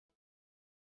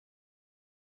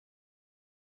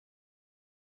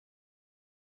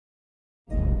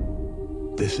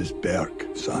This is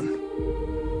Berk, son.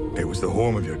 It was the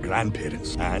home of your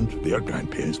grandparents and their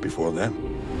grandparents before them.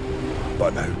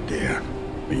 But out there,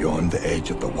 beyond the edge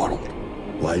of the world,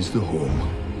 lies the home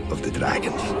of the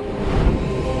dragons.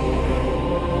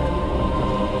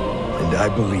 And I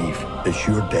believe it's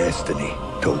your destiny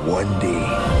to one day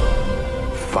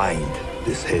find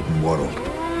this hidden world.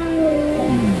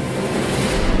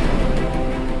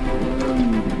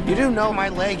 You do know my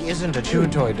leg isn't a chew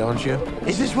toy, don't you?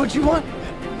 Is this what you want?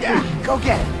 Yeah, go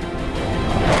get it.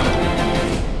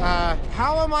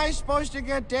 How am I supposed to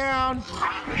get down?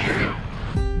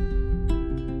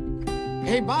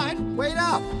 Hey, bud, wait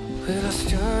up. Well, I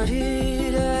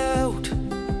started out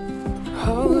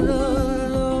all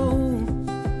alone.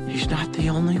 He's not the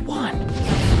only one.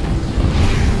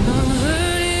 I'm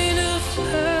learning to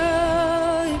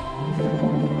fly,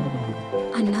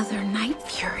 Another night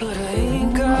fury. but I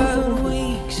ain't got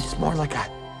wings. It's more like a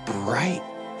bright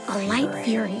A light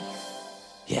fury.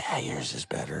 Yeah, yours is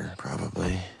better,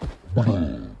 probably. Well,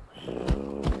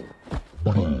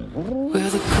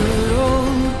 the good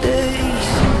old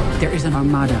days There is an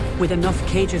armada with enough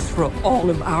cages for all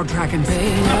of our dragons.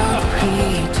 may not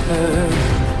return.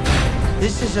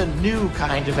 This is a new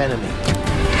kind of enemy.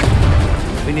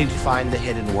 We need to find the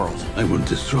hidden world. I will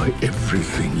destroy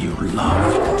everything you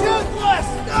love. Toothless,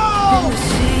 The no!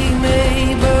 sea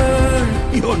may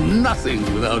burn. You're nothing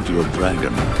without your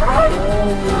dragon.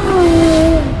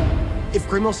 If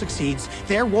Grimmauld succeeds,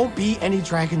 there won't be any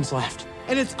dragons left.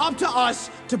 And it's up to us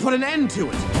to put an end to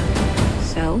it.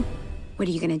 So, what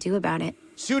are you gonna do about it?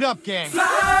 Suit up, gang.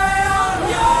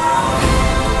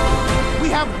 We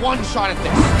have one shot at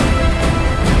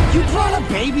this. You brought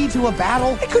a baby to a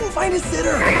battle? I couldn't find a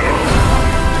sitter.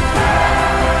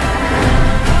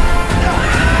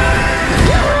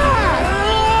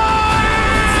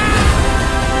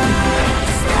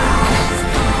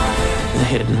 The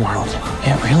hidden world.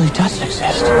 It really does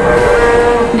exist.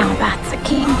 Now that's a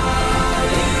king.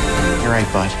 You're right,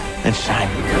 bud. It's time.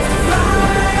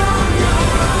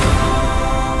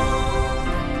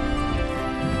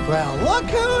 Well, look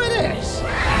who it is.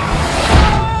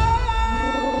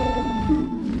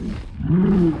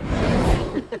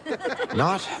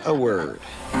 Not a word.